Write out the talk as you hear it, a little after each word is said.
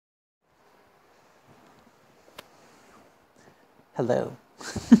Hello.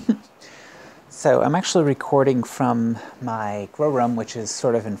 So I'm actually recording from my grow room, which is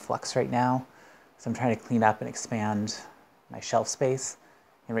sort of in flux right now. So I'm trying to clean up and expand my shelf space.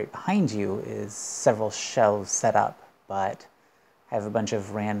 And right behind you is several shelves set up, but I have a bunch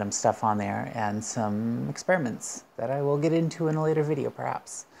of random stuff on there and some experiments that I will get into in a later video,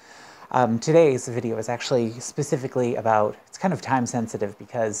 perhaps. Today's video is actually specifically about, it's kind of time sensitive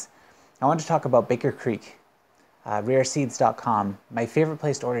because I want to talk about Baker Creek. Rareseeds.com, my favorite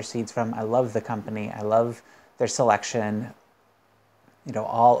place to order seeds from. I love the company. I love their selection. You know,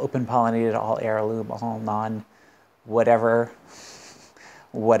 all open pollinated, all heirloom, all non, whatever.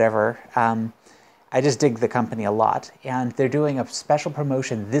 I just dig the company a lot, and they're doing a special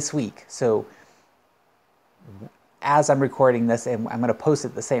promotion this week. So, as I'm recording this, and I'm going to post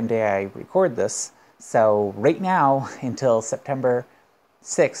it the same day I record this. So, right now until September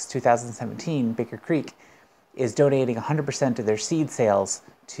 6, 2017, Baker Creek is donating 100% of their seed sales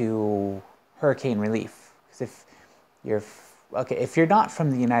to hurricane relief. Because if you're not from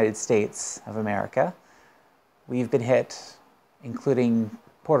the United States of America, we've been hit, including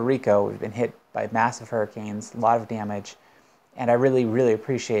Puerto Rico, we've been hit by massive hurricanes, a lot of damage, and I really, really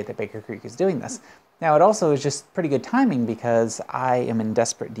appreciate that Baker Creek is doing this. Now, it also is just pretty good timing because I am in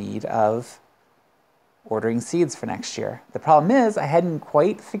desperate need of ordering seeds for next year. The problem is I hadn't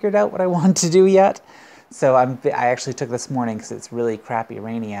quite figured out what I want to do yet. So I actually took this morning because it's really crappy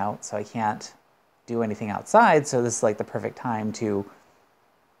rainy out, so I can't do anything outside. So this is like the perfect time to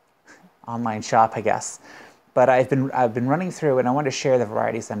online shop, I guess. But I've been running through, and I want to share the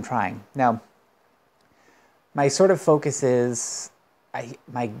varieties I'm trying. Now, my sort of focus is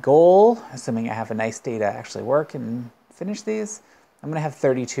my goal, assuming I have a nice day to actually work and finish these. I'm going to have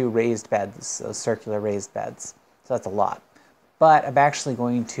 32 raised beds, those circular raised beds. So that's a lot. But I'm actually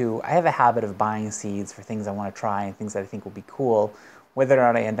I have a habit of buying seeds for things I want to try and things that I think will be cool, whether or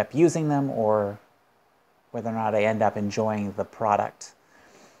not I end up using them or whether or not I end up enjoying the product.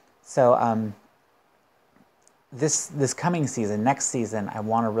 So this coming season, next season, I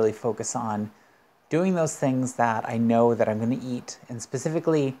want to really focus on doing those things that I know that I'm going to eat, and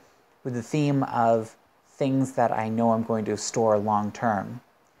specifically with the theme of things that I know I'm going to store long term.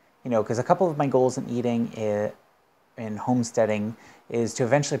 You know, because a couple of my goals in eating in homesteading is to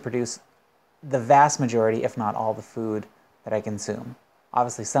eventually produce the vast majority, if not all, the food that I consume.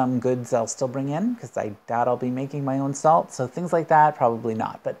 Obviously, some goods I'll still bring in because I doubt I'll be making my own salt. So things like that, probably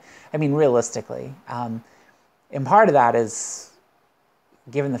not. But I mean, realistically, and part of that is,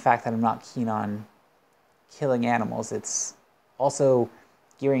 given the fact that I'm not keen on killing animals, it's also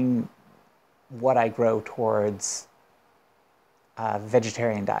gearing what I grow towards a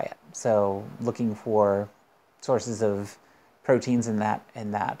vegetarian diet. So looking for sources of proteins in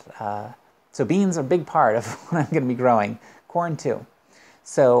that. So beans are a big part of what I'm going to be growing. Corn too.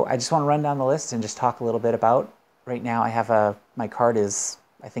 So I just want to run down the list and just talk a little bit about. Right now I have my cart is,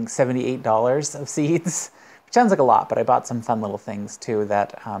 I think, $78 of seeds, which sounds like a lot, but I bought some fun little things too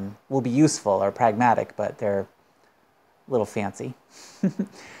that will be useful or pragmatic, but they're a little fancy.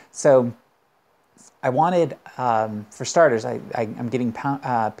 So I wanted, for starters, I'm getting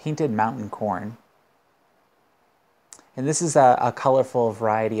painted mountain corn. And this is a colorful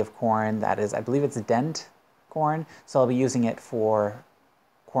variety of corn that is, I believe it's dent corn, so I'll be using it for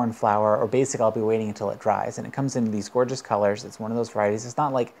corn flour, or basically I'll be waiting until it dries. And it comes in these gorgeous colors. It's one of those varieties. It's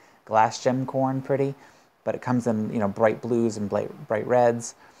not like glass gem corn pretty, but it comes in, you know, bright blues and bright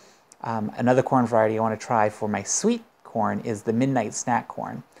reds. Another corn variety I want to try for my sweet corn is the midnight snack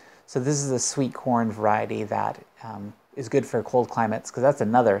corn. So this is a sweet corn variety that is good for cold climates, because that's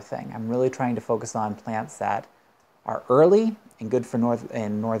another thing. I'm really trying to focus on plants that are early and good for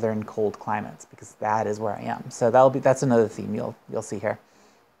northern cold climates, because that is where I am. So that's another theme you'll see here.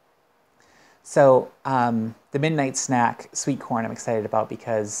 So the midnight snack sweet corn I'm excited about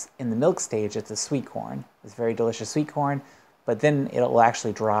because in the milk stage it's a sweet corn. It's very delicious sweet corn, but then it'll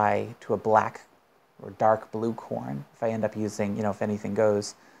actually dry to a black or dark blue corn if I end up using, you know, if anything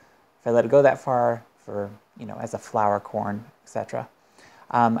goes, if I let it go that far for, you know, as a flour corn, etc.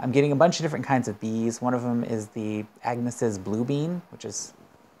 I'm getting a bunch of different kinds of bees. One of them is the Agnes's blue bean, which is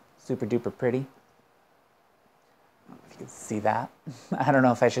super duper pretty. I don't know if you can see that. I don't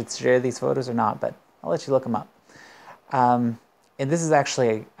know if I should share these photos or not, but I'll let you look them up. And this is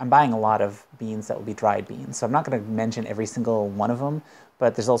actually, I'm buying a lot of beans that will be dried beans. So I'm not going to mention every single one of them,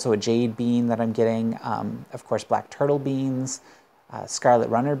 but there's also a jade bean that I'm getting. Of course, black turtle beans, scarlet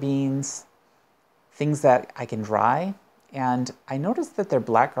runner beans, things that I can dry. And I noticed that their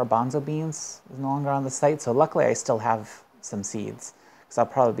black garbanzo beans is no longer on the site, so luckily I still have some seeds, because I'll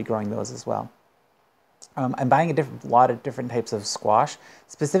probably be growing those as well. I'm buying a lot of different types of squash,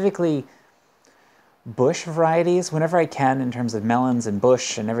 specifically bush varieties whenever I can in terms of melons and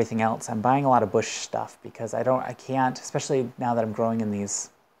bush and everything else. I'm buying a lot of bush stuff because I can't, especially now that I'm growing in these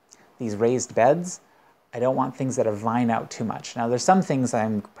raised beds, I don't want things that are vine out too much. Now there's some things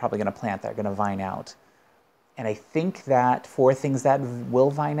I'm probably going to plant that are going to vine out. And I think that for things that will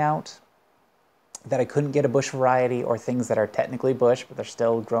vine out, that I couldn't get a bush variety, or things that are technically bush but they're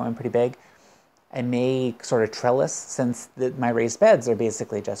still growing pretty big, I may sort of trellis, since my raised beds are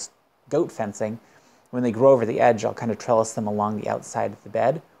basically just goat fencing. When they grow over the edge, I'll kind of trellis them along the outside of the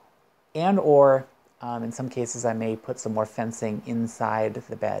bed. And or, in some cases, I may put some more fencing inside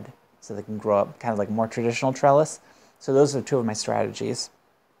the bed so they can grow up kind of like more traditional trellis. So those are two of my strategies.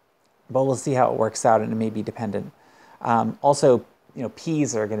 But we'll see how it works out, and it may be dependent. Also,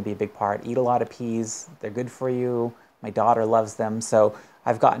 peas are going to be a big part. Eat a lot of peas. They're good for you. My daughter loves them. So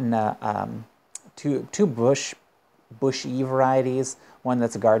I've gotten two bushy varieties. One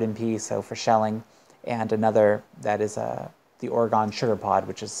that's a garden pea, so for shelling, and another that is the Oregon sugar pod,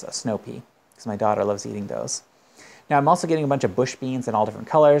 which is a snow pea, because my daughter loves eating those. Now I'm also getting a bunch of bush beans in all different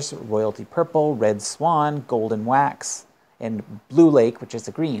colors: royalty purple, red swan, golden wax, and blue lake, which is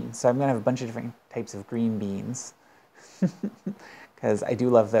a green. So I'm going to have a bunch of different types of green beans, because I do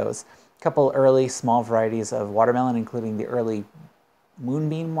love those. A couple early small varieties of watermelon, including the early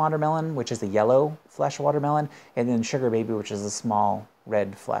moonbeam watermelon, which is a yellow flesh watermelon, and then sugar baby, which is a small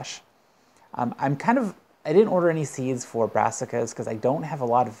red flesh. I didn't order any seeds for brassicas because I don't have a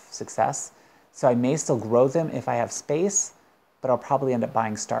lot of success, so I may still grow them if I have space, but I'll probably end up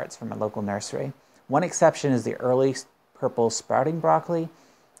buying starts from a local nursery. One exception is the early purple sprouting broccoli,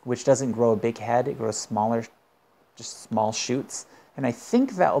 which doesn't grow a big head. It grows smaller, just small shoots, and I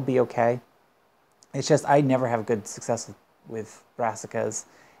think that will be okay. It's just I never have good success with brassicas,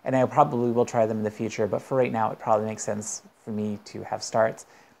 and I probably will try them in the future, but for right now it probably makes sense for me to have starts.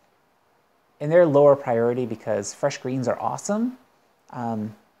 And they're lower priority because fresh greens are awesome,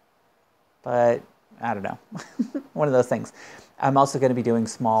 but I don't know, one of those things. I'm also going to be doing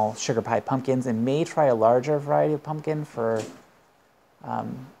small sugar pie pumpkins, and may try a larger variety of pumpkin for, it's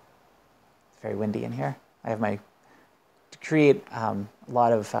very windy in here. I have to create a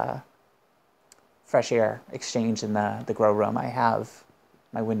lot of fresh air exchange in the grow room. I have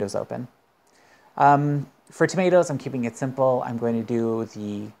my windows open. For tomatoes, I'm keeping it simple. I'm going to do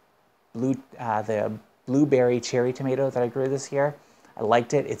the blueberry cherry tomato that I grew this year. I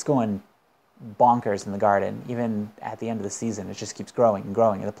liked it. It's going bonkers in the garden. Even at the end of the season, it just keeps growing and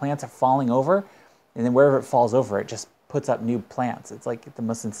growing. And the plants are falling over, and then wherever it falls over, it just puts up new plants. It's like the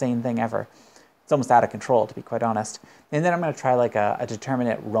most insane thing ever. It's almost out of control, to be quite honest. And then I'm going to try like a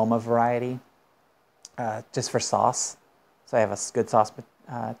determinate Roma variety, just for sauce. So I have a good sauce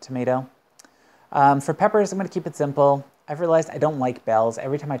tomato. For peppers, I'm going to keep it simple. I've realized I don't like bells.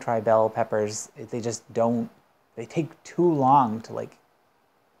 Every time I try bell peppers, they take too long to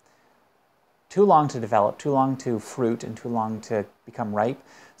develop, too long to fruit, and too long to become ripe.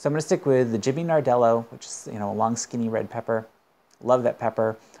 So I'm going to stick with the Jimmy Nardello, which is a long skinny red pepper. Love that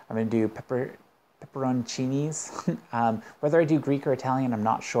pepper. I'm going to do pepperoncinis. Whether I do Greek or Italian, I'm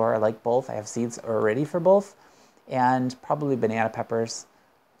not sure. I like both. I have seeds already for both, and probably banana peppers.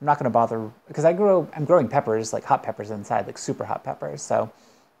 I'm not going to bother, because I'm growing peppers, like hot peppers inside, like super hot peppers. So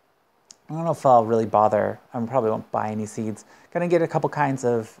I don't know if I'll really bother. I probably won't buy any seeds. Going to get a couple kinds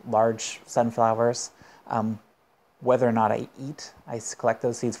of large sunflowers. Whether or not I eat, I collect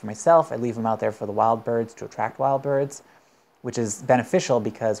those seeds for myself. I leave them out there for the wild birds to attract wild birds, which is beneficial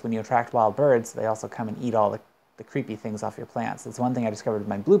because when you attract wild birds, they also come and eat all the creepy things off your plants. That's one thing I discovered with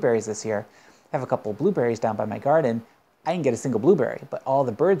my blueberries this year. I have a couple of blueberries down by my garden. I didn't get a single blueberry, but all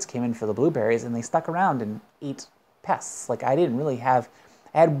the birds came in for the blueberries, and they stuck around and ate pests. Like I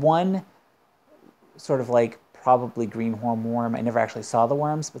had one sort of like probably greenhorn worm. I never actually saw the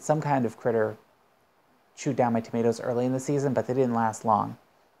worms, but some kind of critter chewed down my tomatoes early in the season, but they didn't last long.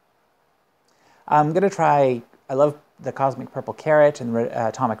 I'm going to try, I love the Cosmic Purple Carrot and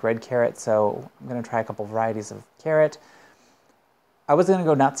Atomic Red Carrot, so I'm going to try a couple varieties of carrot. I was going to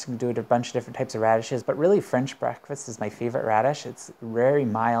go nuts and do a bunch of different types of radishes, but really French breakfast is my favorite radish. It's very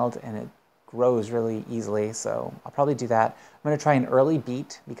mild and it grows really easily, so I'll probably do that. I'm going to try an early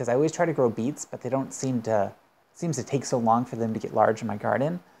beet, because I always try to grow beets, but they don't seems to take so long for them to get large in my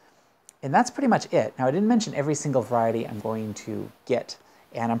garden. And that's pretty much it. Now, I didn't mention every single variety I'm going to get,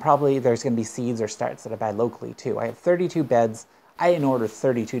 and there's going to be seeds or starts that I buy locally too. I have 32 beds. I didn't order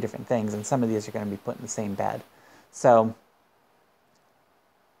 32 different things, and some of these are going to be put in the same bed. So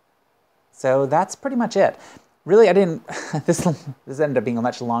that's pretty much it. Really, I didn't, this ended up being a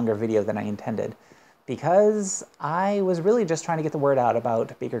much longer video than I intended. because I was really just trying to get the word out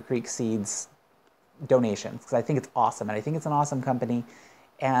about Baker Creek Seeds donations, because I think it's awesome, and I think it's an awesome company.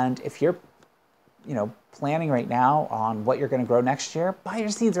 And if you're planning right now on what you're going to grow next year, buy your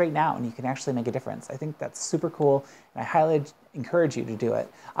seeds right now, and you can actually make a difference. I think that's super cool, and I highly encourage you to do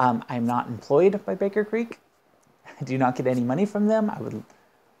it. I'm not employed by Baker Creek. I do not get any money from them.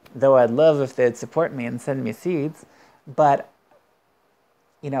 Though I'd love if they'd support me and send me seeds, but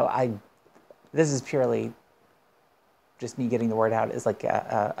this is purely just me getting the word out as like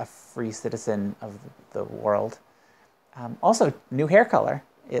a free citizen of the world. Also, new hair color.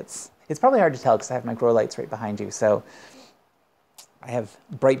 It's probably hard to tell because I have my grow lights right behind you. So I have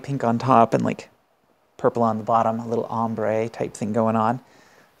bright pink on top and like purple on the bottom, a little ombre type thing going on.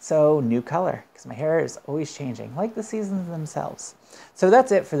 So new color, because my hair is always changing, like the seasons themselves. So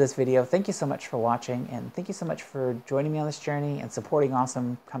that's it for this video. Thank you so much for watching, and thank you so much for joining me on this journey and supporting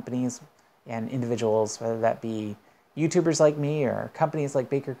awesome companies and individuals, whether that be YouTubers like me or companies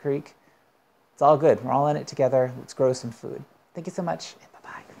like Baker Creek. It's all good. We're all in it together. Let's grow some food. Thank you so much.